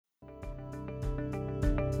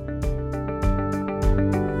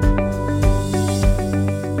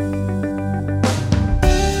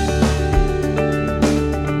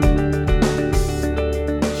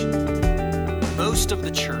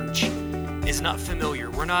is not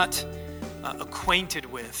familiar. We're not acquainted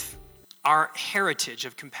with our heritage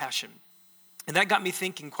of compassion. And that got me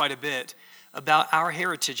thinking quite a bit about our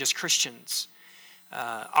heritage as Christians.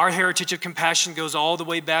 Our heritage of compassion goes all the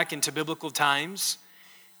way back into biblical times,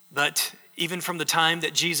 but even from the time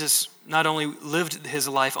that Jesus not only lived his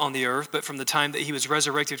life on the earth, but from the time that he was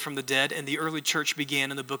resurrected from the dead and the early church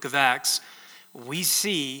began in the book of Acts, we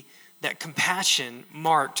see that compassion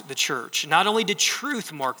marked the church. Not only did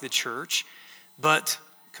truth mark the church, but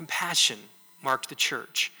compassion marked the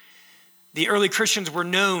church. The early Christians were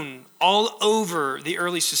known all over the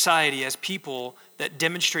early society as people that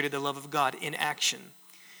demonstrated the love of God in action.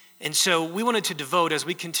 And so we wanted to devote, as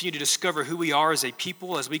we continue to discover who we are as a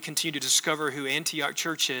people, as we continue to discover who Antioch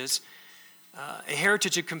Church is, a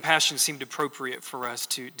heritage of compassion seemed appropriate for us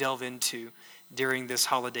to delve into during this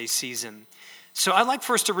holiday season. So I'd like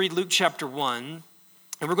for us to read Luke chapter 1,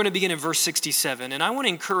 and we're going to begin in verse 67. And I want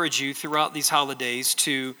to encourage you throughout these holidays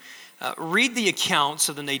to read the accounts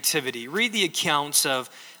of the nativity, read the accounts of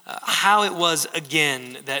how it was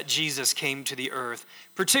again that Jesus came to the earth.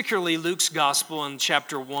 Particularly Luke's gospel in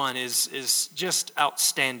chapter 1 is just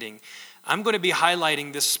outstanding. I'm going to be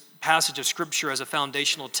highlighting this passage of scripture as a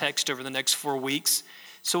foundational text over the next 4 weeks.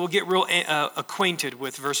 So we'll get real acquainted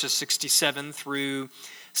with verses 67 through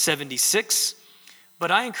 76. But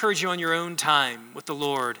I encourage you on your own time with the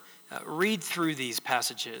Lord, read through these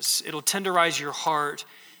passages. It'll tenderize your heart,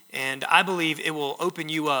 and I believe it will open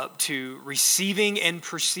you up to receiving and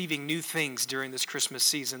perceiving new things during this Christmas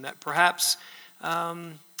season that perhaps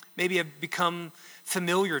maybe have become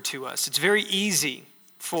familiar to us. It's very easy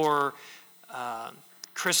for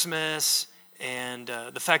Christmas and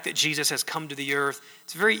the fact that Jesus has come to the earth.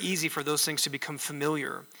 It's very easy for those things to become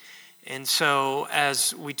familiar. And so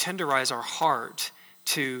as we tenderize our heart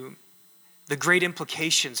to the great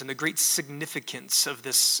implications and the great significance of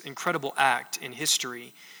this incredible act in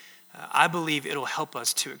history, I believe it'll help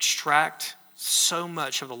us to extract so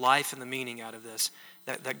much of the life and the meaning out of this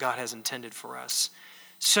that God has intended for us.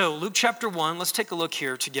 So Luke chapter 1, let's take a look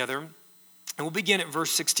here together, and we'll begin at verse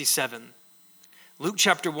 67. Luke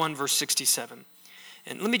chapter 1, verse 67.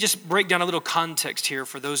 And let me just break down a little context here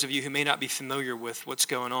for those of you who may not be familiar with what's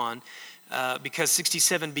going on, because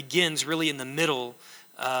 67 begins really in the middle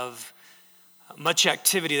of much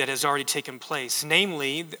activity that has already taken place,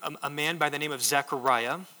 namely a man by the name of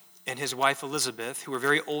Zechariah and his wife Elizabeth, who were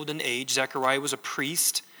very old in age. Zechariah was a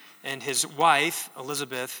priest, and his wife,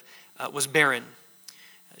 Elizabeth, was barren.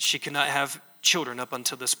 She could not have children up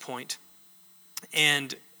until this point.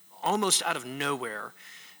 And almost out of nowhere,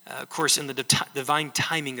 of course, in the divine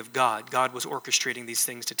timing of God, God was orchestrating these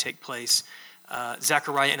things to take place.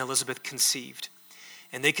 Zechariah and Elizabeth conceived.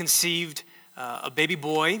 And they conceived a baby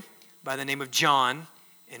boy by the name of John,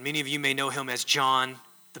 and many of you may know him as John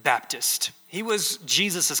the Baptist. He was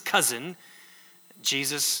Jesus' cousin.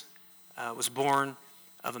 Jesus was born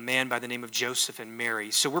of a man by the name of Joseph and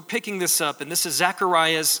Mary. So we're picking this up, and this is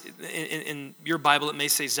Zechariah's, in your Bible it may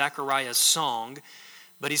say Zechariah's song,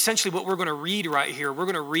 but essentially what we're going to read right here, we're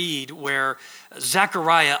going to read where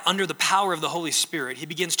Zechariah, under the power of the Holy Spirit, he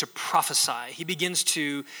begins to prophesy. He begins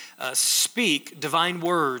to speak divine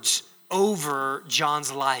words over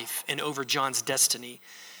John's life and over John's destiny.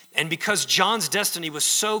 And because John's destiny was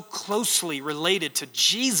so closely related to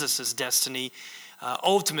Jesus' destiny,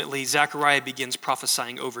 ultimately Zechariah begins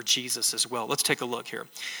prophesying over Jesus as well. Let's take a look here.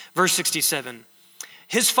 Verse 67.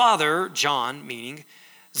 His father, John, meaning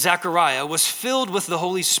Zechariah, was filled with the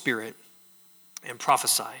Holy Spirit and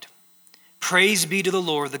prophesied, "Praise be to the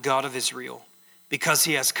Lord, the God of Israel, because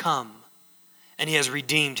he has come and he has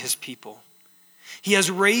redeemed his people. He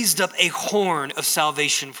has raised up a horn of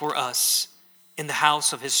salvation for us in the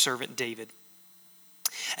house of his servant David,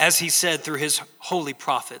 as he said through his holy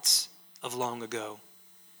prophets of long ago.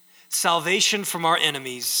 Salvation from our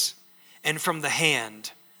enemies and from the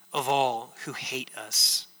hand of all who hate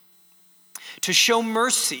us, to show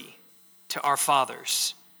mercy to our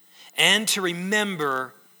fathers and to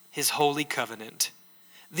remember his holy covenant,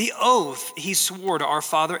 the oath he swore to our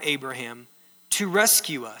father Abraham, to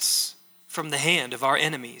rescue us from the hand of our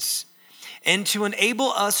enemies and to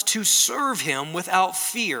enable us to serve him without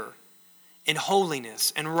fear in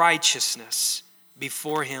holiness and righteousness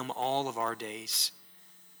before him all of our days."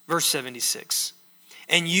 Verse 76,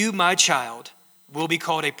 "And you, my child, will be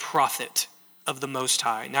called a prophet of the Most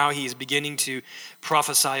High." Now he is beginning to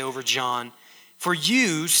prophesy over John. "For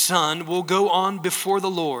you, son, will go on before the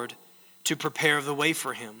Lord to prepare the way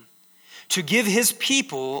for him, to give his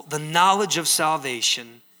people the knowledge of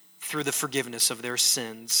salvation through the forgiveness of their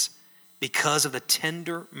sins, because of the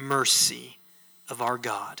tender mercy of our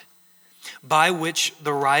God, by which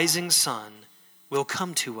the rising sun will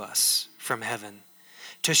come to us from heaven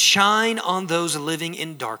to shine on those living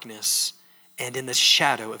in darkness and in the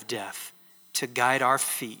shadow of death, to guide our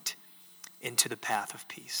feet into the path of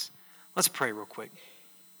peace. Let's pray real quick.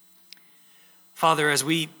 Father, as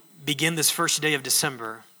we begin this first day of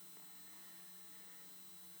December,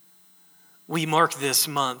 we mark this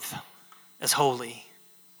month as holy.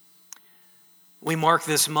 We mark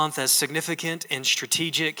this month as significant and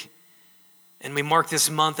strategic, and we mark this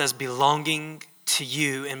month as belonging to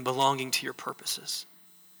you and belonging to your purposes.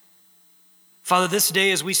 Father, this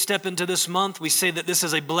day as we step into this month, we say that this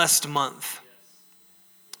is a blessed month.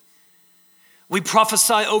 We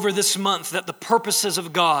prophesy over this month that the purposes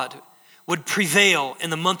of God would prevail in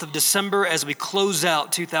the month of December as we close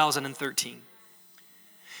out 2013.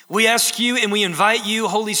 We ask you and we invite you,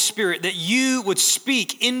 Holy Spirit, that you would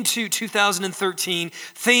speak into 2013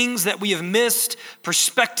 things that we have missed,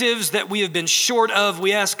 perspectives that we have been short of.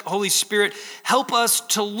 We ask, Holy Spirit, help us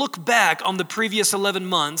to look back on the previous 11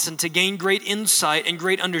 months and to gain great insight and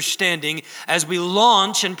great understanding as we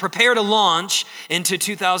launch and prepare to launch into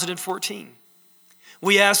 2014.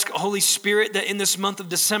 We ask, Holy Spirit, that in this month of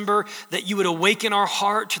December, that you would awaken our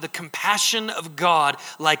heart to the compassion of God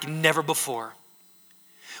like never before.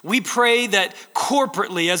 We pray that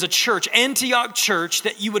corporately as a church, Antioch Church,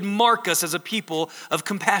 that you would mark us as a people of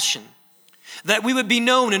compassion, that we would be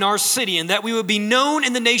known in our city and that we would be known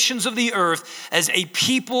in the nations of the earth as a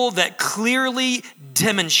people that clearly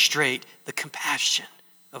demonstrate the compassion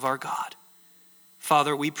of our God.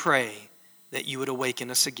 Father, we pray that you would awaken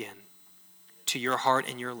us again to your heart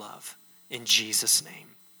and your love. In Jesus' name,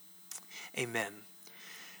 amen.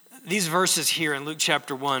 These verses here in Luke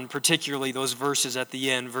chapter 1, particularly those verses at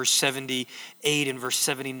the end, verse 78 and verse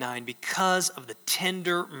 79, because of the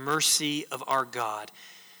tender mercy of our God,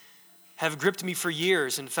 have gripped me for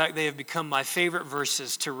years. In fact, they have become my favorite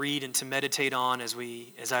verses to read and to meditate on as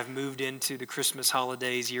I've moved into the Christmas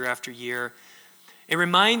holidays year after year. It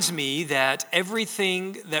reminds me that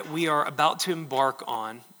everything that we are about to embark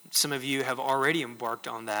on, some of you have already embarked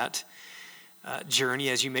on that journey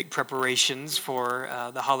as you make preparations for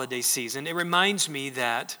the holiday season. It reminds me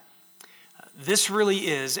that this really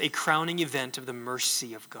is a crowning event of the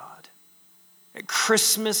mercy of God.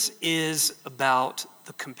 Christmas is about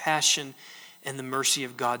the compassion and the mercy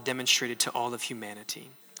of God demonstrated to all of humanity.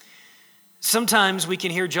 Sometimes we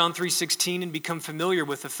can hear John 3:16 and become familiar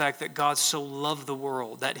with the fact that God so loved the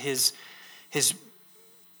world, that his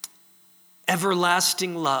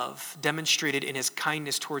everlasting love demonstrated in his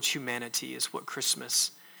kindness towards humanity is what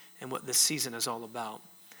Christmas and what this season is all about.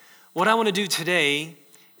 What I want to do today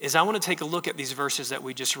is I want to take a look at these verses that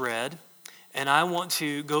we just read, and I want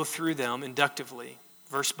to go through them inductively,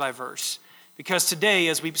 verse by verse. Because today,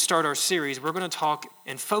 as we start our series, we're going to talk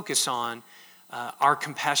and focus on our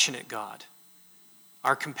compassionate God.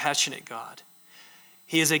 Our compassionate God.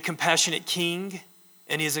 He is a compassionate King,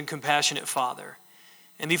 and he is a compassionate Father.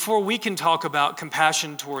 And before we can talk about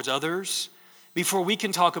compassion towards others, before we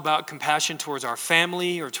can talk about compassion towards our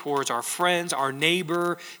family or towards our friends, our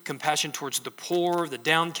neighbor, compassion towards the poor, the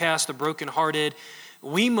downcast, the brokenhearted,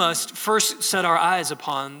 we must first set our eyes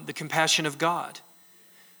upon the compassion of God.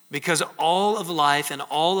 Because all of life and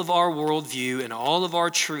all of our worldview and all of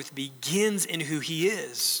our truth begins in who he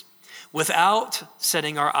is. Without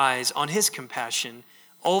setting our eyes on his compassion,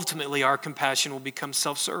 ultimately our compassion will become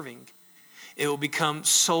self-serving. It will become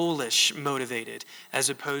soulish motivated as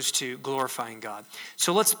opposed to glorifying God.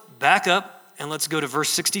 So let's back up and let's go to verse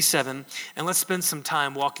 67 and let's spend some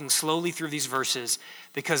time walking slowly through these verses,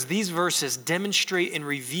 because these verses demonstrate and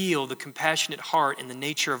reveal the compassionate heart and the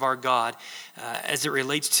nature of our God as it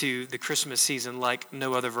relates to the Christmas season like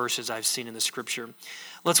no other verses I've seen in the scripture.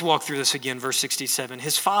 Let's walk through this again, verse 67.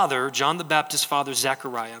 His father, John the Baptist's father,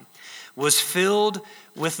 Zechariah, was filled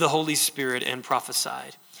with the Holy Spirit and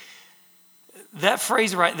prophesied. That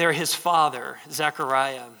phrase right there, his father,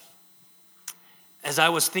 Zechariah, as I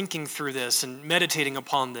was thinking through this and meditating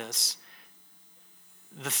upon this,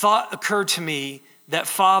 the thought occurred to me that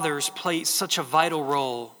fathers play such a vital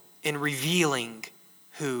role in revealing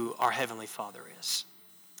who our Heavenly Father is.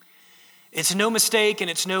 It's no mistake and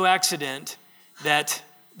it's no accident that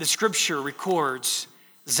the scripture records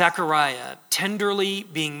Zechariah tenderly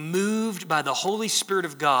being moved by the Holy Spirit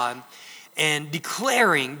of God and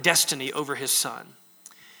declaring destiny over his son.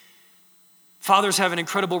 Fathers have an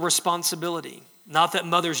incredible responsibility. Not that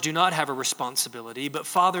mothers do not have a responsibility, but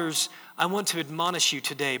fathers, I want to admonish you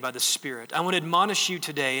today by the Spirit. I want to admonish you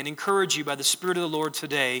today and encourage you by the Spirit of the Lord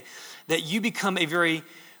today that you become a very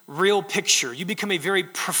real picture. You become a very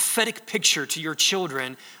prophetic picture to your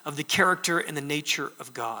children of the character and the nature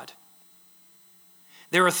of God.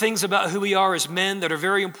 There are things about who we are as men that are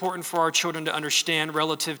very important for our children to understand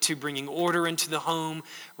relative to bringing order into the home,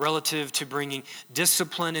 relative to bringing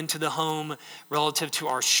discipline into the home, relative to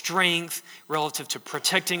our strength, relative to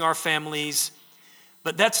protecting our families.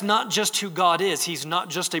 But that's not just who God is. He's not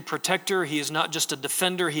just a protector. He is not just a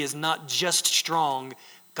defender. He is not just strong.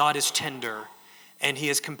 God is tender and he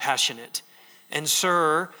is compassionate. And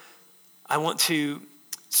sir, I want to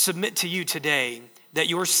submit to you today that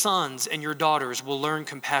your sons and your daughters will learn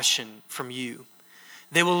compassion from you.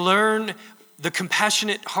 They will learn the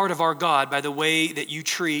compassionate heart of our God by the way that you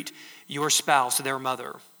treat your spouse, their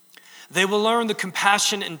mother. They will learn the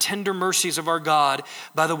compassion and tender mercies of our God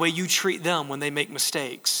by the way you treat them when they make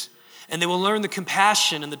mistakes. And they will learn the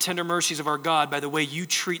compassion and the tender mercies of our God by the way you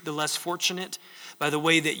treat the less fortunate, by the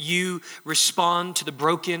way that you respond to the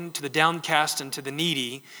broken, to the downcast, and to the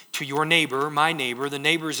needy, to your neighbor, my neighbor, the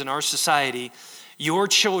neighbors in our society. Your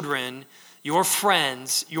children, your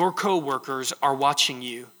friends, your coworkers are watching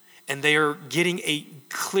you, and they are getting a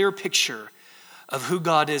clear picture of who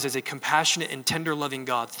God is as a compassionate and tender loving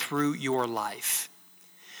God through your life.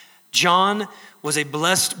 John was a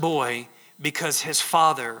blessed boy because his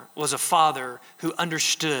father was a father who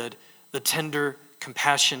understood the tender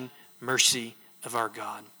compassion, mercy of our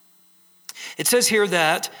God. It says here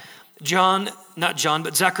that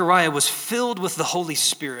Zechariah was filled with the Holy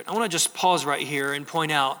Spirit. I want to just pause right here and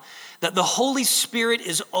point out that the Holy Spirit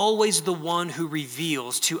is always the one who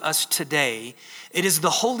reveals to us today. It is the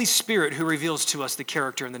Holy Spirit who reveals to us the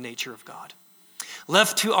character and the nature of God.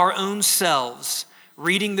 Left to our own selves,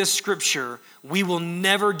 reading this scripture, we will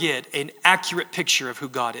never get an accurate picture of who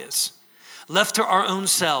God is. Left to our own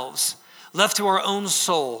selves, left to our own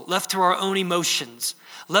soul, left to our own emotions,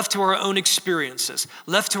 left to our own experiences,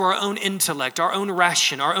 left to our own intellect, our own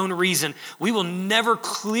ration, our own reason, we will never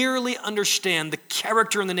clearly understand the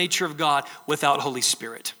character and the nature of God without Holy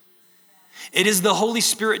Spirit. It is the Holy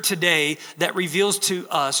Spirit today that reveals to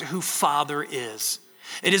us who Father is.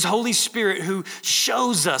 It is Holy Spirit who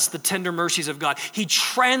shows us the tender mercies of God. He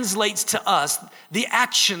translates to us the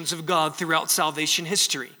actions of God throughout salvation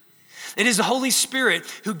history. It is the Holy Spirit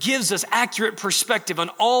who gives us accurate perspective on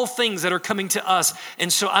all things that are coming to us.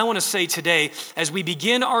 And so I want to say today, as we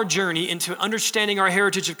begin our journey into understanding our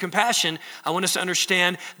heritage of compassion, I want us to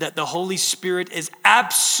understand that the Holy Spirit is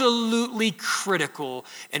absolutely critical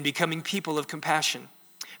in becoming people of compassion.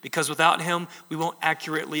 Because without him, we won't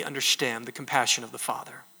accurately understand the compassion of the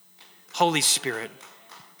Father. Holy Spirit.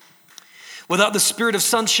 Without the spirit of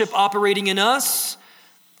sonship operating in us,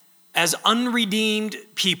 as unredeemed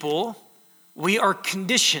people, we are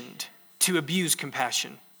conditioned to abuse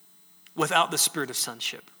compassion without the spirit of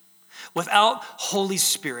sonship, without Holy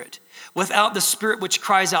Spirit, without the Spirit which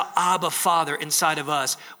cries out, Abba, Father, inside of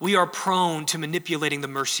us. We are prone to manipulating the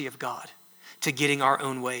mercy of God, to getting our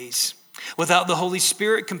own ways. Without the Holy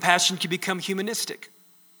Spirit, compassion can become humanistic,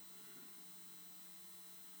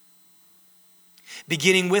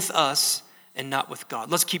 beginning with us and not with God.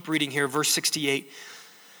 Let's keep reading here, verse 68.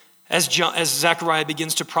 As Zechariah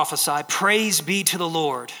begins to prophesy, praise be to the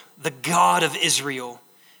Lord, the God of Israel,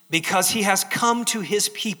 because he has come to his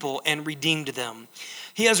people and redeemed them.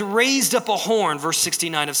 He has raised up a horn, verse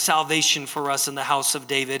 69, of salvation for us in the house of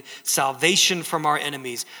David, salvation from our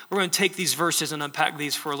enemies. We're going to take these verses and unpack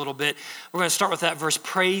these for a little bit. We're going to start with that verse,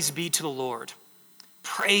 praise be to the Lord.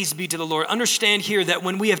 Praise be to the Lord. Understand here that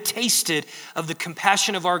when we have tasted of the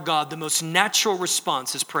compassion of our God, the most natural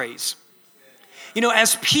response is praise. You know,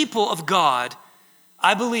 as people of God,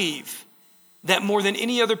 I believe that more than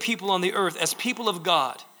any other people on the earth, as people of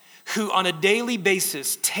God, who on a daily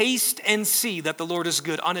basis taste and see that the Lord is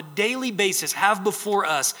good, on a daily basis have before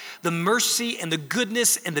us the mercy and the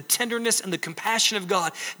goodness and the tenderness and the compassion of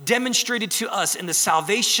God demonstrated to us in the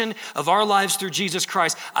salvation of our lives through Jesus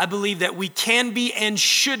Christ, I believe that we can be and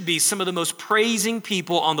should be some of the most praising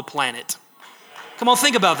people on the planet. Come on,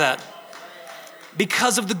 think about that.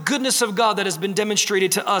 Because of the goodness of God that has been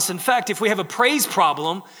demonstrated to us. In fact, if we have a praise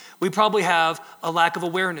problem, we probably have a lack of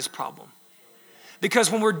awareness problem.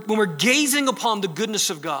 Because when we're gazing upon the goodness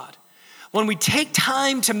of God, when we take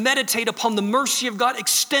time to meditate upon the mercy of God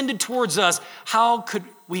extended towards us, how could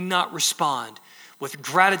we not respond with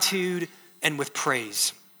gratitude and with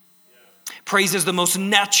praise? Praise is the most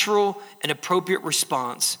natural and appropriate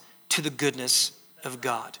response to the goodness of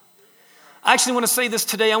God. I actually want to say this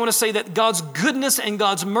today. I want to say that God's goodness and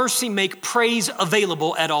God's mercy make praise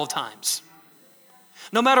available at all times.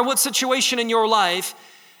 No matter what situation in your life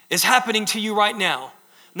is happening to you right now,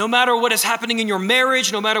 no matter what is happening in your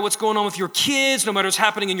marriage, no matter what's going on with your kids, no matter what's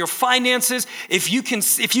happening in your finances, if you can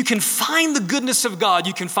find the goodness of God,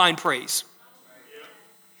 you can find praise.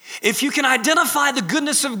 If you can identify the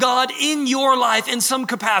goodness of God in your life in some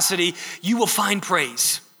capacity, you will find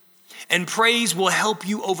praise. And praise will help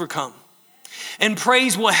you overcome. And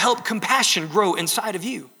praise will help compassion grow inside of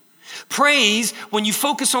you. Praise, when you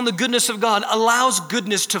focus on the goodness of God, allows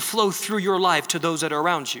goodness to flow through your life to those that are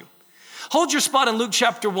around you. Hold your spot in Luke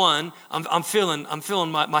chapter 1. I'm feeling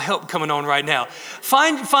my help coming on right now.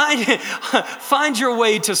 Find your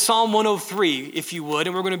way to Psalm 103, if you would,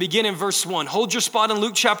 and we're going to begin in verse 1. Hold your spot in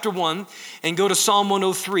Luke chapter 1 and go to Psalm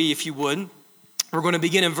 103, if you would. We're going to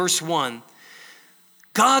begin in verse 1.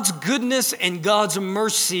 God's goodness and God's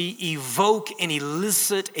mercy evoke and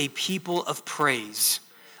elicit a people of praise.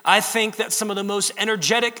 I think that some of the most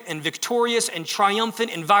energetic and victorious and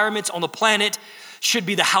triumphant environments on the planet should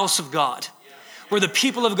be the house of God, where the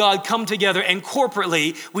people of God come together and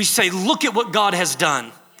corporately we say, look at what God has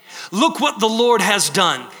done. Look what the Lord has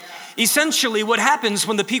done. Essentially, what happens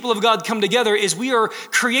when the people of God come together is we are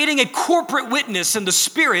creating a corporate witness in the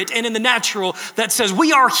spirit and in the natural that says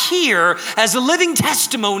we are here as the living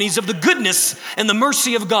testimonies of the goodness and the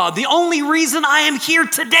mercy of God. The only reason I am here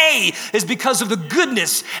today is because of the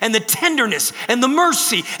goodness and the tenderness and the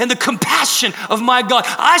mercy and the compassion of my God.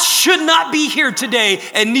 I should not be here today,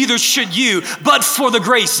 and neither should you, but for the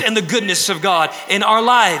grace and the goodness of God in our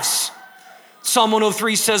lives. Psalm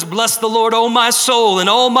 103 says, bless the Lord, O my soul, and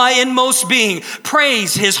all my inmost being.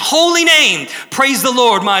 Praise his holy name. Praise the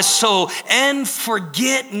Lord, my soul, and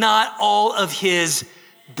forget not all of his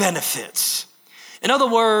benefits. In other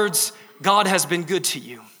words, God has been good to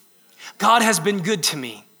you. God has been good to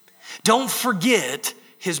me. Don't forget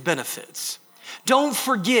his benefits. Don't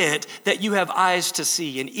forget that you have eyes to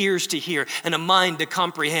see and ears to hear and a mind to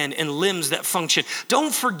comprehend and limbs that function.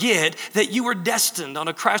 Don't forget that you were destined on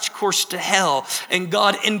a crash course to hell, and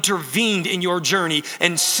God intervened in your journey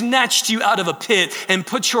and snatched you out of a pit and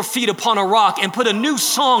put your feet upon a rock and put a new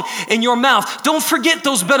song in your mouth. Don't forget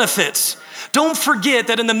those benefits. Don't forget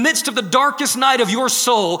that in the midst of the darkest night of your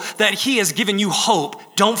soul that he has given you hope.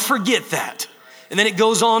 Don't forget that. And then it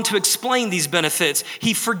goes on to explain these benefits.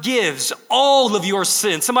 He forgives all of your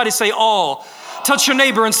sins. Somebody say all. Touch your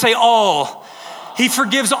neighbor and say all. He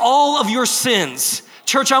forgives all of your sins.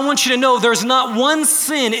 Church, I want you to know there's not one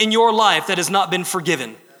sin in your life that has not been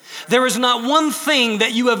forgiven. There is not one thing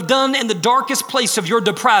that you have done in the darkest place of your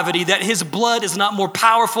depravity that his blood is not more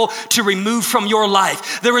powerful to remove from your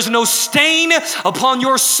life. There is no stain upon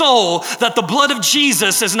your soul that the blood of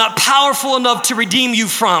Jesus is not powerful enough to redeem you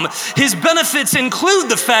from. His benefits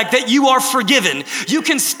include the fact that you are forgiven. You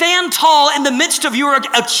can stand tall in the midst of your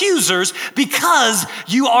accusers because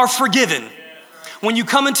you are forgiven. When you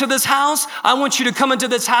come into this house, I want you to come into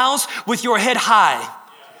this house with your head high.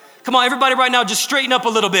 Come on, everybody right now, just straighten up a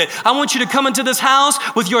little bit. I want you to come into this house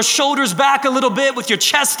with your shoulders back a little bit, with your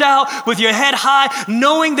chest out, with your head high,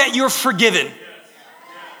 knowing that you're forgiven.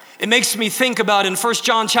 It makes me think about in 1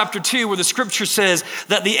 John chapter 2 where the scripture says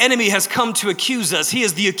that the enemy has come to accuse us. He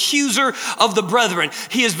is the accuser of the brethren.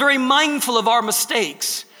 He is very mindful of our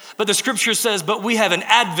mistakes. But the scripture says, but we have an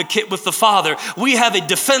advocate with the Father. We have a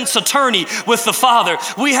defense attorney with the Father.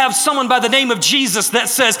 We have someone by the name of Jesus that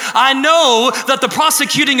says, I know that the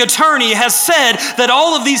prosecuting attorney has said that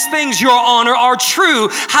all of these things, Your Honor, are true.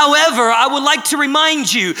 However, I would like to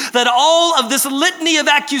remind you that all of this litany of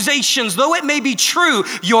accusations, though it may be true,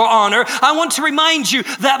 Your Honor, I want to remind you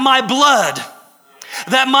that my blood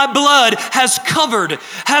has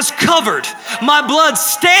covered. My blood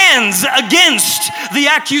stands against the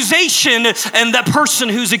accusation and that person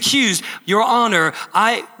who's accused. Your Honor,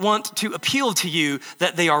 I want to appeal to you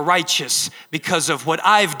that they are righteous because of what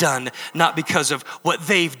I've done, not because of what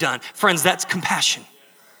they've done. Friends, that's compassion.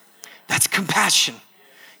 That's compassion.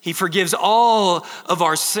 He forgives all of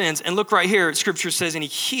our sins. And look right here, scripture says, and he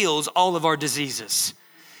heals all of our diseases.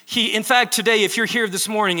 In fact, today, if you're here this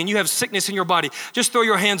morning and you have sickness in your body, just throw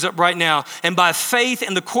your hands up right now. And by faith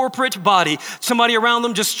in the corporate body, somebody around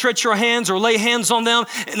them, just stretch your hands or lay hands on them.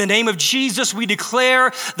 In the name of Jesus, we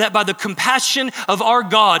declare that by the compassion of our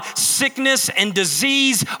God, sickness and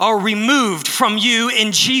disease are removed from you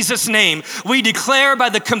in Jesus' name. We declare by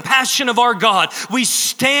the compassion of our God, we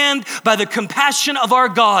stand by the compassion of our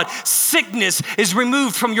God. Sickness is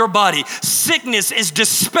removed from your body. Sickness is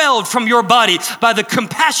dispelled from your body by the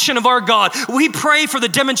compassion of our God. We pray for the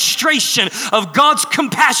demonstration of God's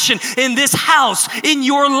compassion in this house, in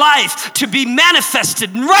your life, to be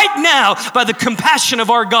manifested right now by the compassion of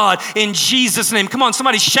our God in Jesus' name. Come on,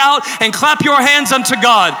 somebody shout and clap your hands unto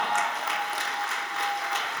God.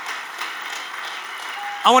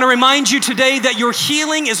 I want to remind you today that your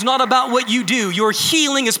healing is not about what you do. Your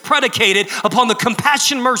healing is predicated upon the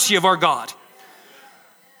compassion, mercy of our God.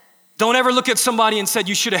 Don't ever look at somebody and say,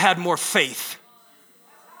 you should have had more faith.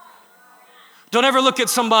 Don't ever look at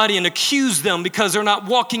somebody and accuse them because they're not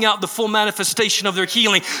walking out the full manifestation of their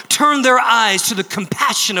healing. Turn their eyes to the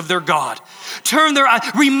compassion of their God.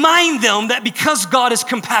 Remind them that because God is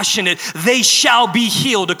compassionate, they shall be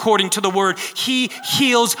healed according to the word. He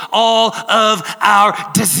heals all of our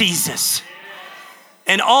diseases.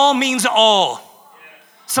 And all means all.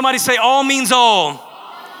 Somebody say, all means all.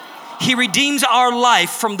 He redeems our life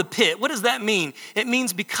from the pit. What does that mean? It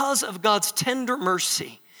means because of God's tender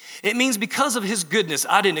mercy. It means because of his goodness.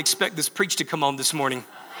 I didn't expect this preach to come on this morning.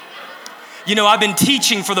 You know, I've been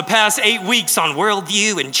teaching for the past 8 weeks on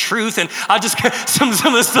worldview and truth, and I just, some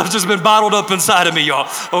of this stuff just been bottled up inside of me, y'all,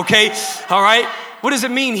 okay? All right? What does it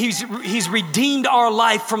mean? He's redeemed our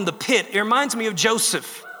life from the pit. It reminds me of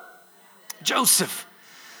Joseph. Joseph.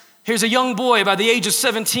 Here's a young boy by the age of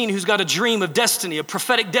 17 who's got a dream of destiny, a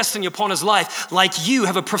prophetic destiny upon his life, like you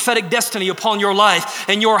have a prophetic destiny upon your life,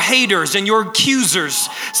 and your haters and your accusers,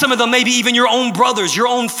 some of them maybe even your own brothers, your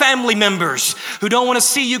own family members who don't want to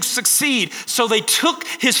see you succeed. So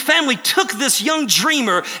his family took this young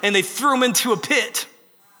dreamer and they threw him into a pit.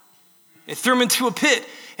 They threw him into a pit.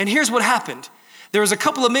 And here's what happened. There was a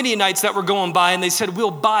couple of Midianites that were going by and they said,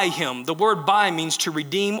 we'll buy him. The word buy means to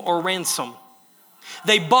redeem or ransom.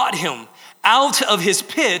 They bought him out of his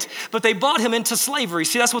pit, but they bought him into slavery.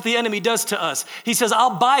 See, that's what the enemy does to us. He says,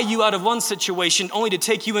 I'll buy you out of one situation only to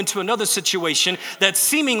take you into another situation that's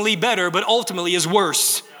seemingly better, but ultimately is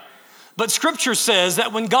worse. But scripture says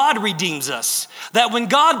that when God redeems us, that when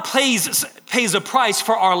God pays a price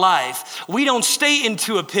for our life, we don't stay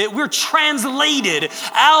into a pit. We're translated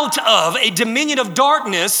out of a dominion of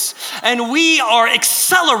darkness, and we are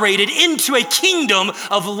accelerated into a kingdom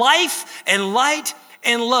of life and light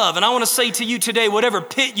and love. And I want to say to you today, whatever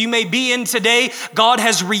pit you may be in today, God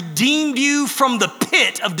has redeemed you from the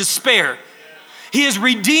pit of despair. He has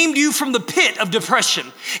redeemed you from the pit of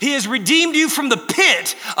depression. He has redeemed you from the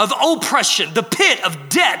pit of oppression, the pit of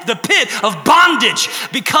debt, the pit of bondage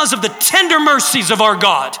because of the tender mercies of our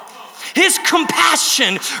God. His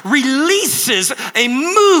compassion releases a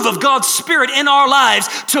move of God's Spirit in our lives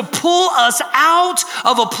to pull us out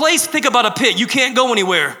of a place. Think about a pit. You can't go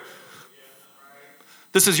anywhere.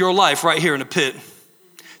 This is your life right here in a pit.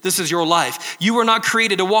 This is your life. You were not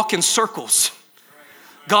created to walk in circles.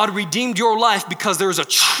 God redeemed your life because there's a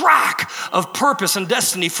track of purpose and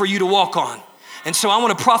destiny for you to walk on. And so I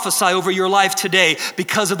want to prophesy over your life today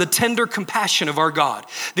because of the tender compassion of our God,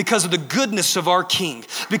 because of the goodness of our King,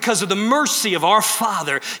 because of the mercy of our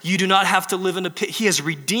Father. You do not have to live in a pit. He has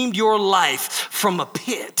redeemed your life from a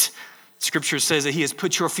pit. Scripture says that he has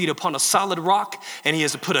put your feet upon a solid rock and he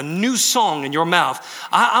has put a new song in your mouth.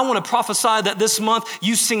 I want to prophesy that this month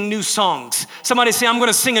you sing new songs. Somebody say, I'm going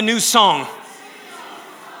to sing a new song.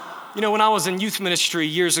 You know, when I was in youth ministry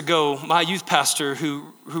years ago, my youth pastor,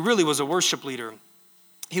 who really was a worship leader,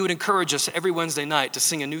 he would encourage us every Wednesday night to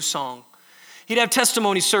sing a new song. He'd have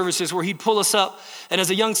testimony services where he'd pull us up, and as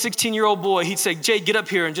a young 16-year-old boy, he'd say, Jay, get up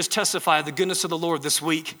here and just testify of the goodness of the Lord this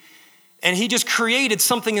week. And he just created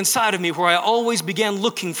something inside of me where I always began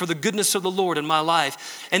looking for the goodness of the Lord in my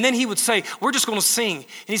life. And then he would say, we're just going to sing. And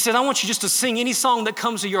he said, I want you just to sing any song that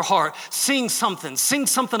comes to your heart. Sing something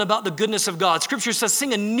about the goodness of God. Scripture says,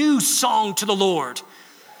 sing a new song to the Lord.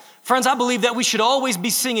 Friends, I believe that we should always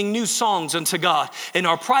be singing new songs unto God. In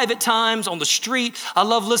our private times, on the street, I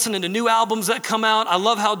love listening to new albums that come out. I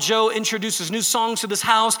love how Joe introduces new songs to this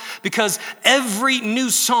house because every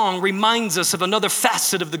new song reminds us of another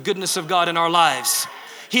facet of the goodness of God in our lives.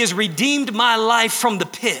 He has redeemed my life from the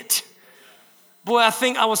pit. Boy,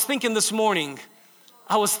 I was thinking this morning,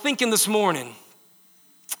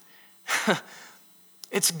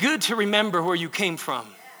 it's good to remember where you came from.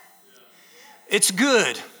 It's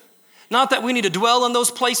good. Not that we need to dwell in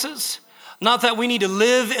those places, not that we need to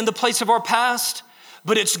live in the place of our past,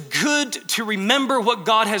 but it's good to remember what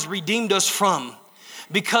God has redeemed us from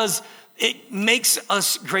because it makes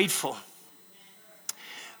us grateful.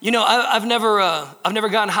 You know, I've never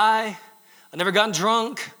gotten high, I've never gotten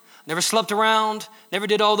drunk, never slept around, never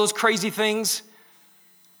did all those crazy things,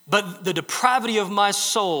 but the depravity of my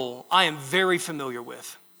soul, I am very familiar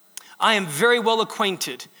with. I am very well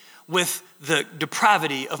acquainted with the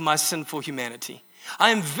depravity of my sinful humanity.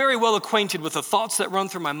 I am very well acquainted with the thoughts that run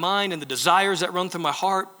through my mind and the desires that run through my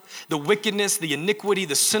heart, the wickedness, the iniquity,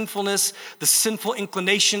 the sinfulness, the sinful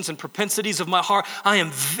inclinations and propensities of my heart. I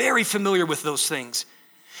am very familiar with those things.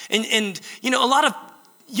 And you know, a lot of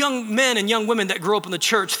young men and young women that grow up in the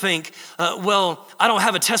church think, well, I don't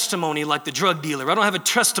have a testimony like the drug dealer. I don't have a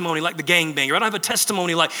testimony like the gangbanger. I don't have a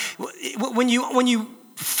testimony like, when you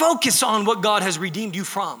focus on what God has redeemed you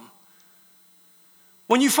from,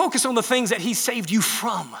 When you focus on the things that he saved you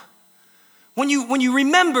from, when you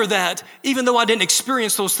remember that, even though I didn't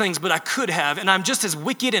experience those things, but I could have, and I'm just as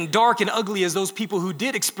wicked and dark and ugly as those people who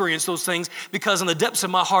did experience those things, because in the depths of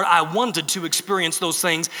my heart, I wanted to experience those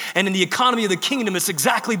things. And in the economy of the kingdom, it's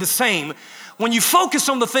exactly the same. When you focus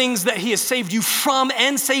on the things that he has saved you from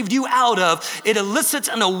and saved you out of, it elicits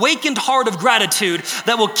an awakened heart of gratitude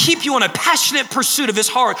that will keep you on a passionate pursuit of his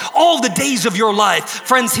heart all the days of your life.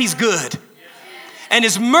 Friends, he's good. And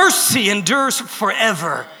his mercy endures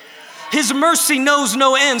forever. His mercy knows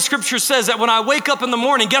no end. Scripture says that when I wake up in the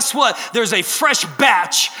morning, guess what? There's a fresh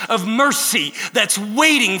batch of mercy that's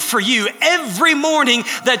waiting for you every morning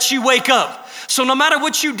that you wake up. So no matter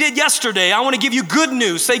what you did yesterday, I want to give you good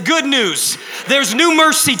news. Say good news. There's new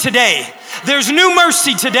mercy today. There's new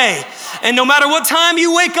mercy today. And no matter what time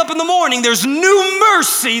you wake up in the morning, there's new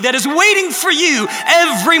mercy that is waiting for you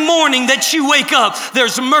every morning that you wake up.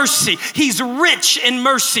 There's mercy. He's rich in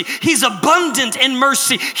mercy. He's abundant in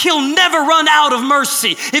mercy. He'll never run out of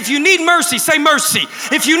mercy. If you need mercy, say mercy.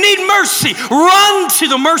 If you need mercy, run to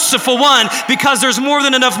the merciful one, because there's more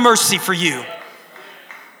than enough mercy for you.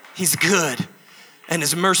 He's good, and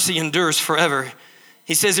his mercy endures forever.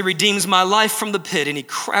 He says he redeems my life from the pit, and he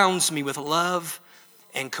crowns me with love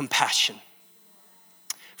and compassion.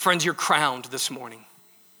 Friends, you're crowned this morning.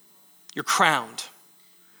 You're crowned.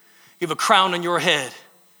 You have a crown on your head.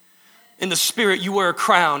 In the spirit, you wear a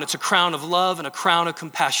crown. It's a crown of love and a crown of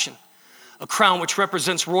compassion. A crown which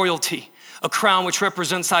represents royalty. A crown which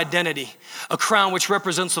represents identity. A crown which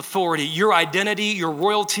represents authority. Your identity, your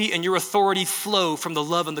royalty, and your authority flow from the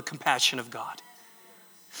love and the compassion of God.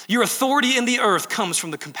 Your authority in the earth comes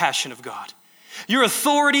from the compassion of God. Your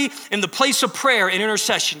authority in the place of prayer and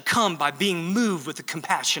intercession come by being moved with the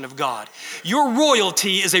compassion of God. Your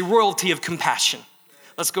royalty is a royalty of compassion.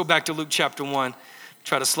 Let's go back to Luke chapter 1.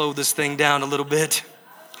 Try to slow this thing down a little bit.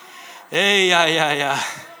 Hey, I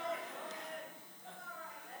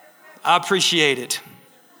appreciate it.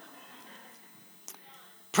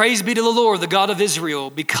 Praise be to the Lord, the God of Israel,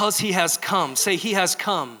 because he has come. Say, he has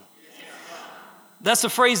come. That's a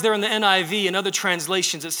phrase there in the NIV. In other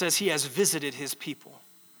translations, it says he has visited his people.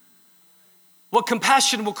 What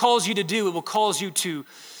compassion will cause you to do, it will cause you to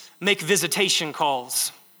make visitation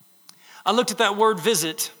calls. I looked at that word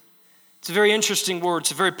visit. It's a very interesting word.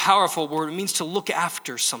 It's a very powerful word. It means to look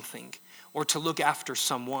after something or to look after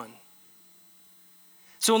someone.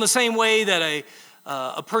 So in the same way that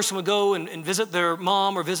a person would go and visit their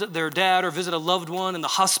mom or visit their dad or visit a loved one in the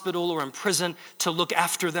hospital or in prison to look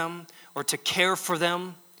after them, or to care for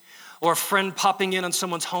them, or a friend popping in on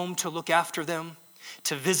someone's home to look after them,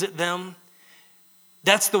 to visit them.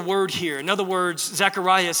 That's the word here. In other words,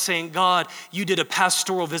 Zechariah is saying, God, you did a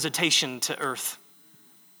pastoral visitation to earth.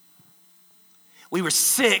 We were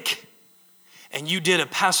sick, and you did a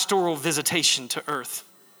pastoral visitation to earth.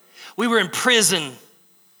 We were in prison,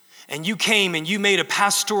 and you came and you made a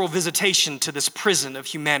pastoral visitation to this prison of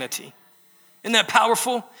humanity. Isn't that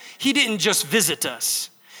powerful? He didn't just visit us.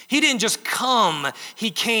 He didn't just come,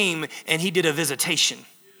 he came and he did a visitation.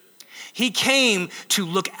 He came to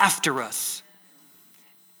look after us.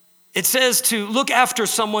 It says to look after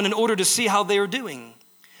someone in order to see how they are doing,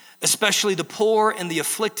 especially the poor and the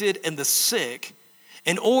afflicted and the sick,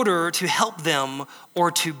 in order to help them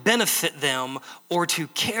or to benefit them or to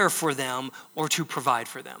care for them or to provide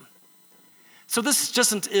for them. So this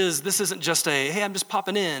isn't just a, hey, I'm just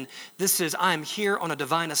popping in. This is, I'm here on a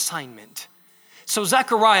divine assignment. So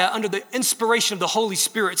Zechariah, under the inspiration of the Holy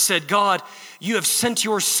Spirit, said, God, you have sent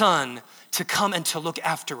your son to come and to look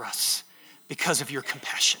after us because of your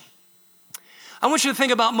compassion. I want you to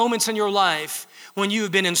think about moments in your life when you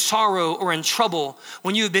have been in sorrow or in trouble,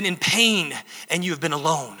 when you have been in pain and you have been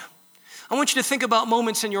alone. I want you to think about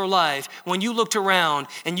moments in your life when you looked around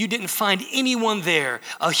and you didn't find anyone there,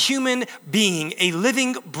 a human being, a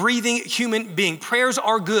living, breathing human being. Prayers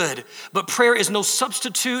are good, but prayer is no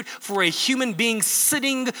substitute for a human being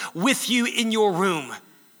sitting with you in your room.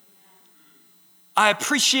 I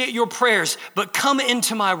appreciate your prayers, but come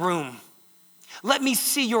into my room. Let me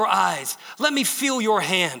see your eyes. Let me feel your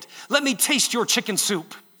hand. Let me taste your chicken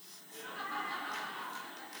soup.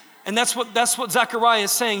 And that's what Zechariah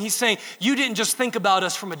is saying. He's saying, you didn't just think about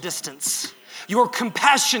us from a distance. Your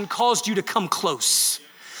compassion caused you to come close.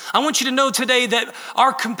 I want you to know today that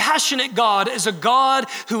our compassionate God is a God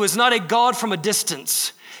who is not a God from a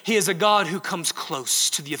distance. He is a God who comes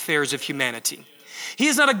close to the affairs of humanity. He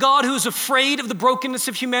is not a God who is afraid of the brokenness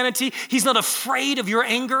of humanity. He's not afraid of your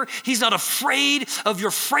anger. He's not afraid of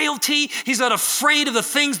your frailty. He's not afraid of the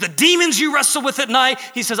things, the demons you wrestle with at night.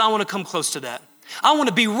 He says, I want to come close to that. I want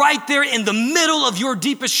to be right there in the middle of your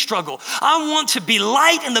deepest struggle. I want to be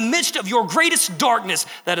light in the midst of your greatest darkness.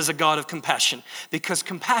 That is a God of compassion, because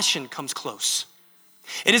compassion comes close.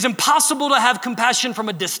 It is impossible to have compassion from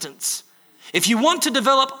a distance. If you want to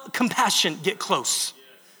develop compassion, get close.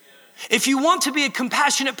 If you want to be a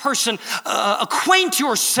compassionate person, acquaint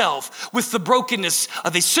yourself with the brokenness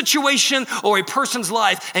of a situation or a person's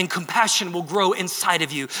life, and compassion will grow inside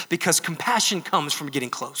of you, because compassion comes from getting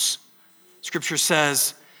close. Scripture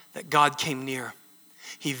says that God came near.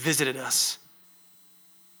 He visited us.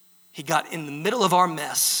 He got in the middle of our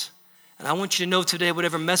mess. And I want you to know today,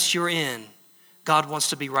 whatever mess you're in, God wants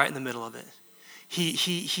to be right in the middle of it.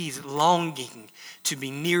 He's longing to be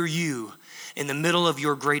near you in the middle of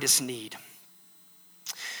your greatest need.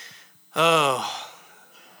 Oh,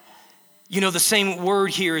 you know, the same word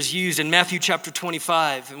here is used in Matthew chapter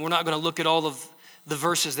 25, and we're not going to look at all of the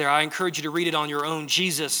verses there. I encourage you to read it on your own.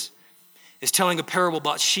 Jesus is telling a parable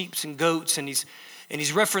about sheep and goats, and he's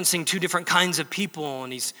referencing two different kinds of people,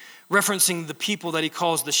 and he's referencing the people that he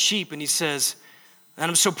calls the sheep, and he says, and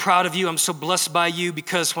I'm so proud of you, I'm so blessed by you,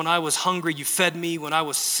 because when I was hungry, you fed me. When I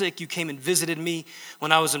was sick, you came and visited me.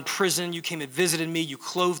 When I was in prison, you came and visited me. You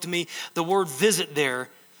clothed me. The word visit there,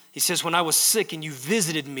 he says, when I was sick and you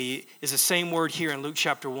visited me, is the same word here in Luke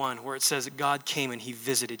chapter 1, where it says that God came and he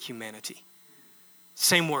visited humanity.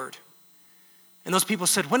 Same word. And those people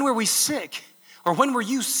said, when were we sick? Or when were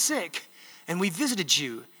you sick? And we visited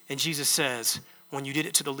you. And Jesus says, when you did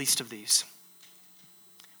it to the least of these.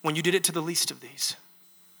 When you did it to the least of these.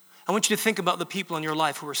 I want you to think about the people in your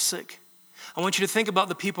life who are sick. I want you to think about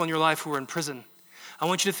the people in your life who are in prison. I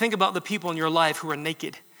want you to think about the people in your life who are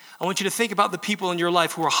naked. I want you to think about the people in your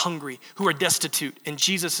life who are hungry, who are destitute. And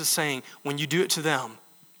Jesus is saying, when you do it to them,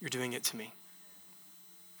 you're doing it to me.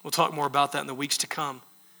 We'll talk more about that in the weeks to come.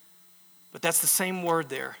 But that's the same word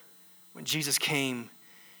there when Jesus came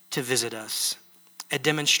to visit us. A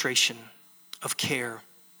demonstration of care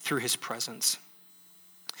through his presence.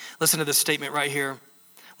 Listen to this statement right here.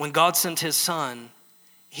 When God sent his son,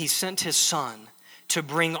 he sent his son to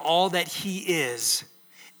bring all that he is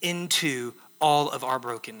into all of our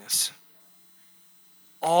brokenness.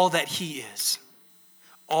 All that he is.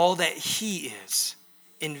 All that he is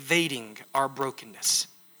invading our brokenness.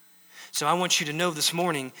 So I want you to know this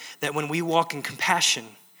morning that when we walk in compassion,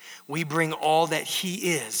 we bring all that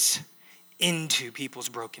he is into people's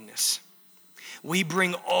brokenness. We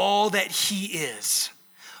bring all that he is,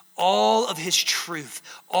 all of his truth,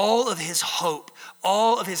 all of his hope,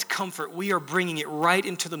 all of his comfort. We are bringing it right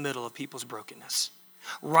into the middle of people's brokenness,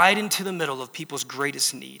 right into the middle of people's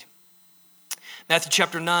greatest need. Matthew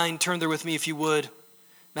chapter 9, turn there with me if you would.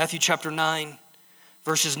 Matthew chapter 9,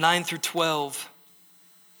 verses 9 through 12.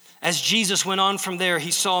 As Jesus went on from there,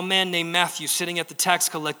 he saw a man named Matthew sitting at the tax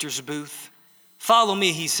collector's booth. Follow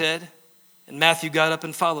me, he said. And Matthew got up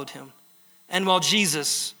and followed him. And while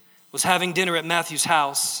Jesus was having dinner at Matthew's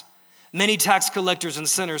house, many tax collectors and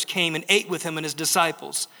sinners came and ate with him and his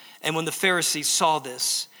disciples. And when the Pharisees saw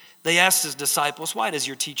this, they asked his disciples, why does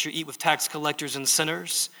your teacher eat with tax collectors and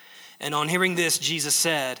sinners? And on hearing this, Jesus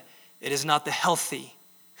said, it is not the healthy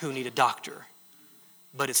who need a doctor,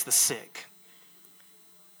 but it's the sick.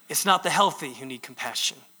 It's not the healthy who need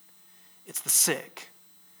compassion. It's the sick.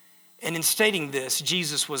 And in stating this,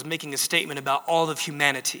 Jesus was making a statement about all of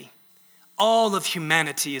humanity. All of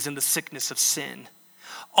humanity is in the sickness of sin.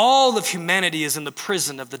 All of humanity is in the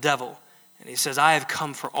prison of the devil. And he says, I have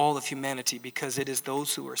come for all of humanity because it is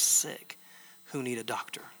those who are sick who need a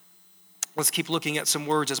doctor. Let's keep looking at some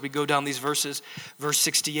words as we go down these verses. Verse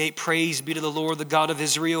 68, praise be to the Lord, the God of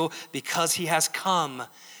Israel, because he has come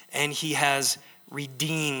and he has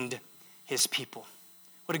redeemed his people.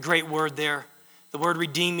 What a great word there. The word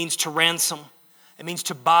redeem means to ransom. It means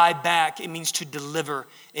to buy back. It means to deliver.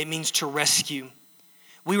 It means to rescue.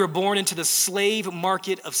 We were born into the slave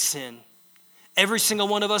market of sin. Every single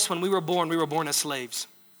one of us, when we were born as slaves.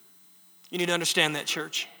 You need to understand that,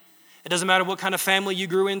 church. It doesn't matter what kind of family you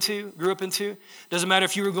grew up into. It doesn't matter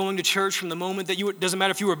if you were going to church from the moment that doesn't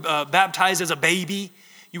matter if you were baptized as a baby.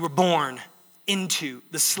 You were born into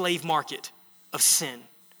the slave market of sin.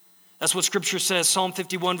 That's what scripture says. Psalm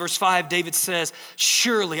 51 verse 5, David says,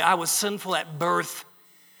 surely I was sinful at birth.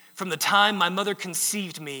 From the time my mother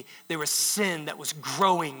conceived me, there was sin that was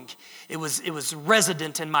growing. It was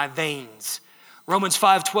resident in my veins. Romans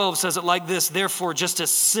 5:12 says it like this, therefore, just as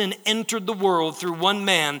sin entered the world through one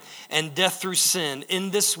man and death through sin, in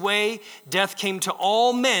this way, death came to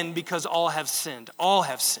all men because all have sinned. All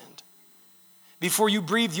have sinned. Before you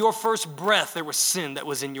breathed your first breath, there was sin that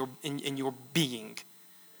was in your being.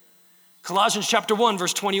 Colossians chapter 1,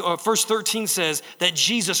 verse 13 says that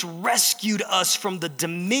Jesus rescued us from the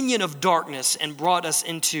dominion of darkness and brought us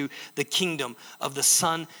into the kingdom of the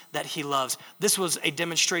Son that he loves. This was a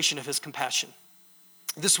demonstration of his compassion.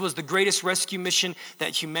 This was the greatest rescue mission that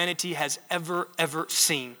humanity has ever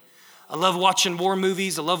seen. I love watching war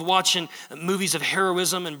movies. I love watching movies of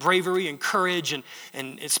heroism and bravery and courage,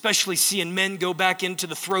 and especially seeing men go back into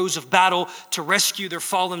the throes of battle to rescue their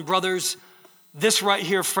fallen brothers. This right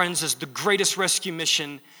here, friends, is the greatest rescue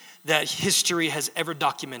mission that history has ever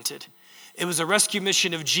documented. It was a rescue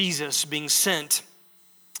mission of Jesus being sent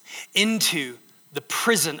into the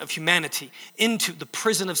prison of humanity, into the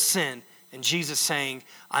prison of sin, and Jesus saying,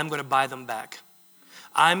 I'm going to buy them back.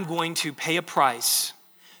 I'm going to pay a price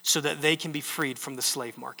so that they can be freed from the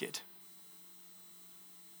slave market.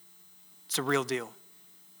 It's a real deal.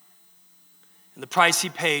 And the price he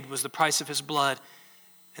paid was the price of his blood.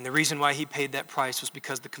 And the reason why he paid that price was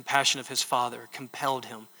because the compassion of his Father compelled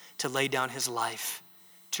him to lay down his life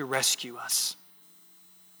to rescue us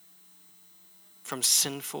from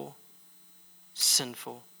sinful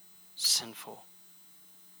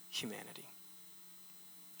humanity.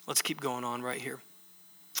 Let's keep going on right here.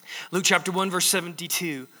 Luke chapter 1, verse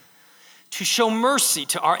 72. To show mercy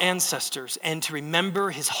to our ancestors and to remember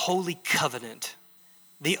his holy covenant,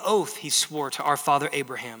 the oath he swore to our father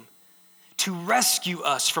Abraham, to rescue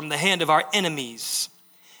us from the hand of our enemies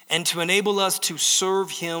and to enable us to serve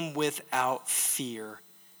him without fear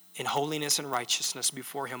in holiness and righteousness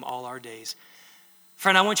before him all our days.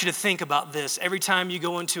 Friend, I want you to think about this. Every time you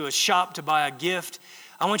go into a shop to buy a gift,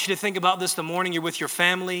 I want you to think about this the morning you're with your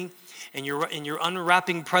family and you're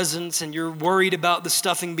unwrapping presents and you're worried about the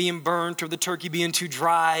stuffing being burnt or the turkey being too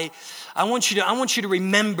dry. I want you to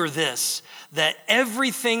remember this, that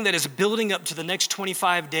everything that is building up to the next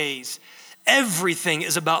 25 days, everything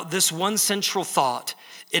is about this one central thought.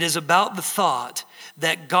 It is about the thought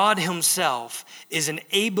that God himself is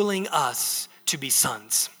enabling us to be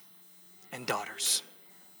sons and daughters.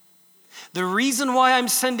 The reason why I'm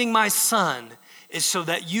sending my son is so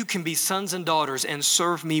that you can be sons and daughters and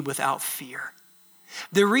serve me without fear.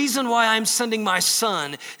 The reason why I'm sending my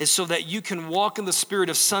son is so that you can walk in the spirit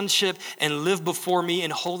of sonship and live before me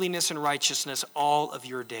in holiness and righteousness all of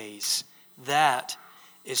your days. That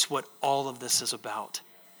is what all of this is about.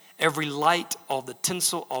 Every light, all the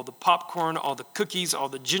tinsel, all the popcorn, all the cookies, all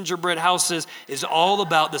the gingerbread houses is all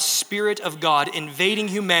about the Spirit of God invading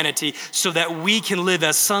humanity so that we can live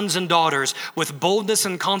as sons and daughters with boldness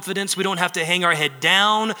and confidence. We don't have to hang our head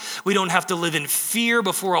down. We don't have to live in fear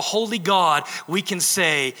before a holy God. We can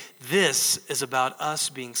say, this is about us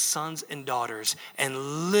being sons and daughters and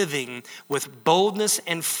living with boldness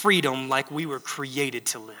and freedom like we were created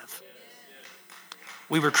to live.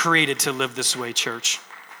 We were created to live this way, church.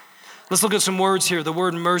 Let's look at some words here. The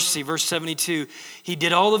word mercy, verse 72. He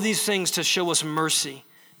did all of these things to show us mercy.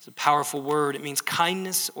 It's a powerful word. It means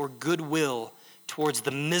kindness or goodwill towards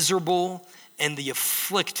the miserable and the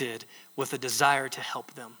afflicted with a desire to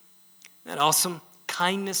help them. Isn't that awesome?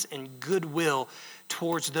 Kindness and goodwill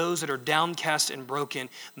towards those that are downcast and broken,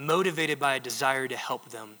 motivated by a desire to help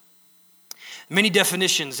them. Many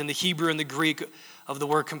definitions in the Hebrew and the Greek of the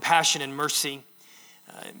word compassion and mercy.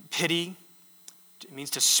 Pity. It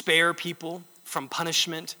means to spare people from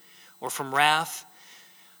punishment or from wrath.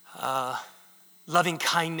 Loving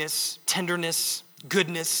kindness, tenderness,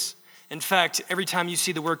 goodness. In fact, every time you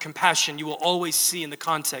see the word compassion, you will always see in the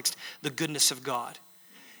context the goodness of God.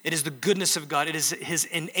 It is the goodness of God. It is his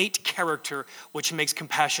innate character which makes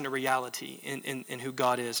compassion a reality in who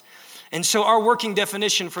God is. And so our working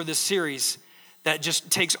definition for this series that just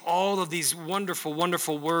takes all of these wonderful,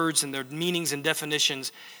 wonderful words and their meanings and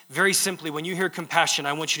definitions. Very simply, when you hear compassion,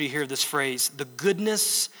 I want you to hear this phrase, the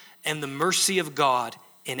goodness and the mercy of God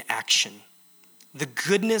in action. The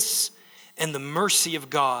goodness and the mercy of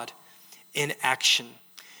God in action.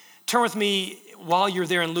 Turn with me, while you're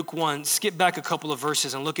there in Luke 1, skip back a couple of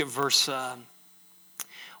verses and look at verse, I'm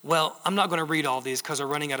not going to read all these because we're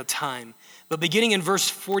running out of time. But beginning in verse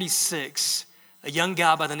 46, a young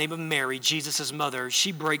gal by the name of Mary, Jesus' mother,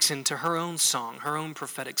 she breaks into her own song, her own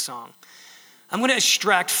prophetic song. I'm going to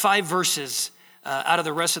extract 5 verses out of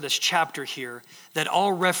the rest of this chapter here that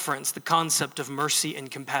all reference the concept of mercy and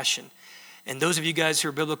compassion. And those of you guys who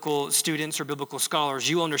are biblical students or biblical scholars,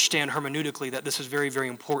 you understand hermeneutically that this is very, very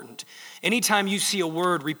important. Anytime you see a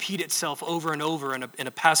word repeat itself over and over in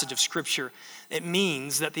a passage of Scripture, it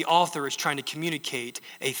means that the author is trying to communicate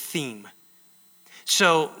a theme.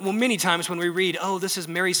 So, many times when we read, oh, this is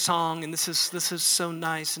Mary's song, and this is so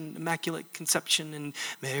nice, and Immaculate Conception, and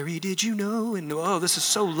Mary, did you know? And oh, this is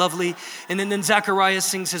so lovely. And then Zachariah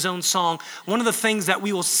sings his own song. One of the things that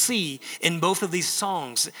we will see in both of these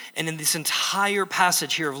songs and in this entire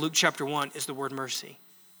passage here of Luke chapter 1 is the word mercy.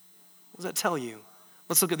 What does that tell you?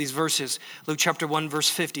 Let's look at these verses. Luke chapter 1, verse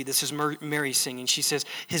 50. This is Mary singing. She says,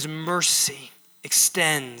 his mercy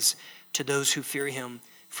extends to those who fear him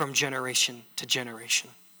from generation to generation.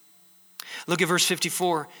 Look at verse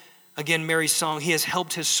 54. Again, Mary's song. He has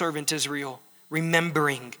helped his servant Israel,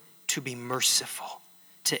 remembering to be merciful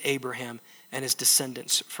to Abraham and his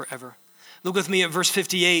descendants forever. Look with me at verse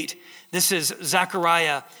 58. This is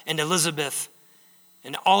Zachariah and Elizabeth,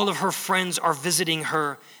 and all of her friends are visiting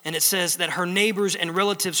her. And it says that her neighbors and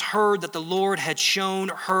relatives heard that the Lord had shown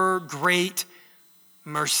her great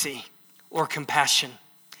mercy or compassion,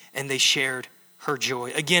 and they shared her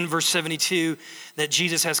joy. Again, verse 72, that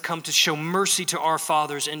Jesus has come to show mercy to our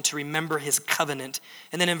fathers and to remember his covenant.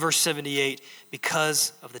 And then in verse 78,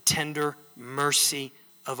 because of the tender mercy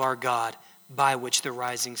of our God, by which the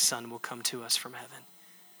rising sun will come to us from heaven.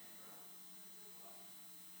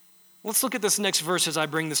 Let's look at this next verse as I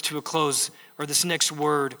bring this to a close, or this next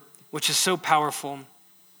word, which is so powerful.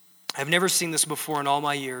 I've never seen this before in all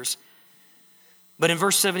my years. But in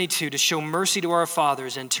verse 72, to show mercy to our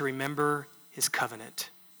fathers and to remember his covenant.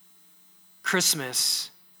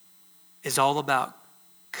 Christmas is all about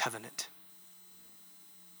covenant.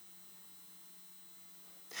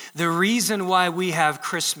 The reason why we have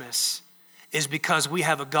Christmas is because we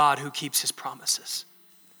have a God who keeps his promises.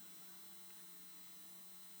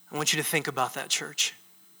 I want you to think about that, church.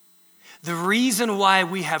 The reason why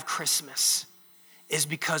we have Christmas is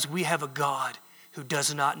because we have a God who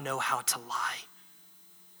does not know how to lie.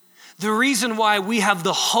 The reason why we have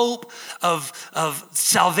the hope of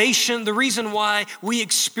salvation, the reason why we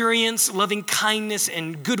experience loving kindness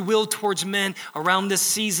and goodwill towards men around this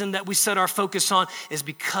season that we set our focus on is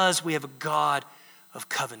because we have a God of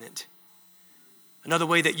covenant. Another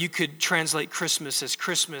way that you could translate Christmas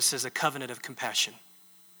is a covenant of compassion.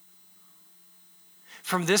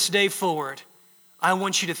 From this day forward, I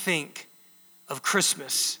want you to think of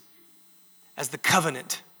Christmas as the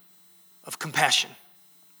covenant of compassion.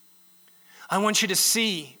 I want you to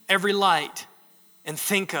see every light and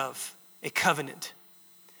think of a covenant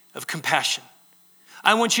of compassion.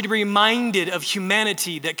 I want you to be reminded of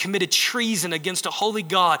humanity that committed treason against a holy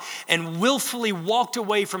God and willfully walked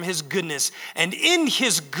away from his goodness. And in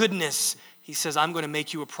his goodness, he says, I'm going to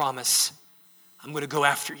make you a promise. I'm going to go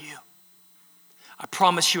after you. I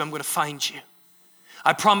promise you I'm going to find you.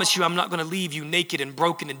 I promise you I'm not going to leave you naked and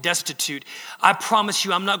broken and destitute. I promise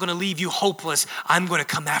you I'm not going to leave you hopeless. I'm going to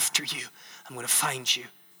come after you. I'm going to find you.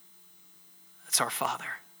 That's our Father.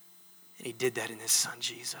 And he did that in his Son,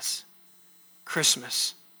 Jesus.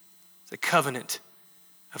 Christmas is a covenant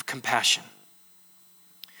of compassion.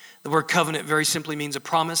 The word covenant very simply means a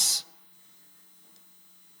promise.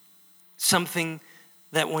 Something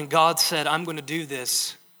that when God said, I'm going to do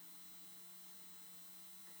this,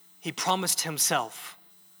 he promised himself.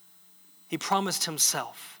 He promised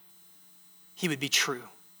himself he would be true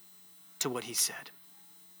to what he said.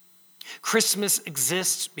 Christmas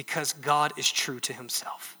exists because God is true to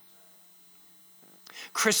himself.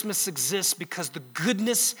 Christmas exists because the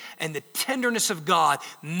goodness and the tenderness of God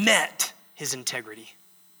met his integrity.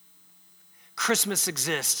 Christmas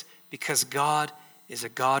exists because God is a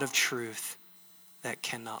God of truth that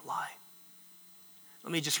cannot lie.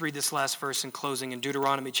 Let me just read this last verse in closing. In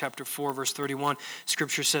Deuteronomy chapter 4, verse 31,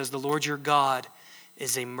 Scripture says, the Lord your God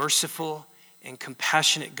is a merciful and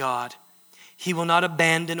compassionate God. He will not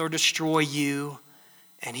abandon or destroy you,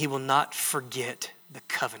 and he will not forget the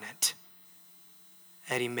covenant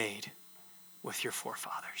that he made with your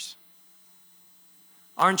forefathers.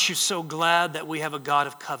 Aren't you so glad that we have a God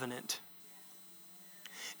of covenant?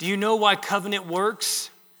 Do you know why covenant works?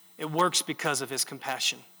 It works because of his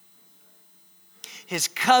compassion. His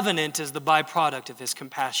covenant is the byproduct of his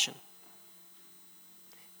compassion.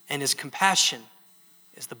 And his compassion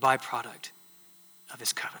is the byproduct of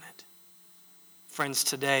his covenant. Friends,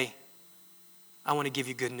 today, I want to give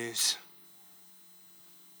you good news.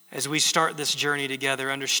 As we start this journey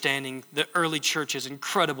together, understanding the early church's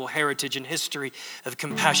incredible heritage and history of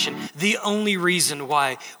compassion, the only reason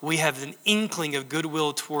why we have an inkling of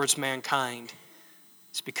goodwill towards mankind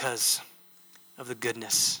is because of the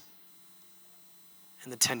goodness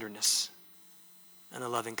and the tenderness and the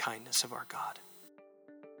loving kindness of our God.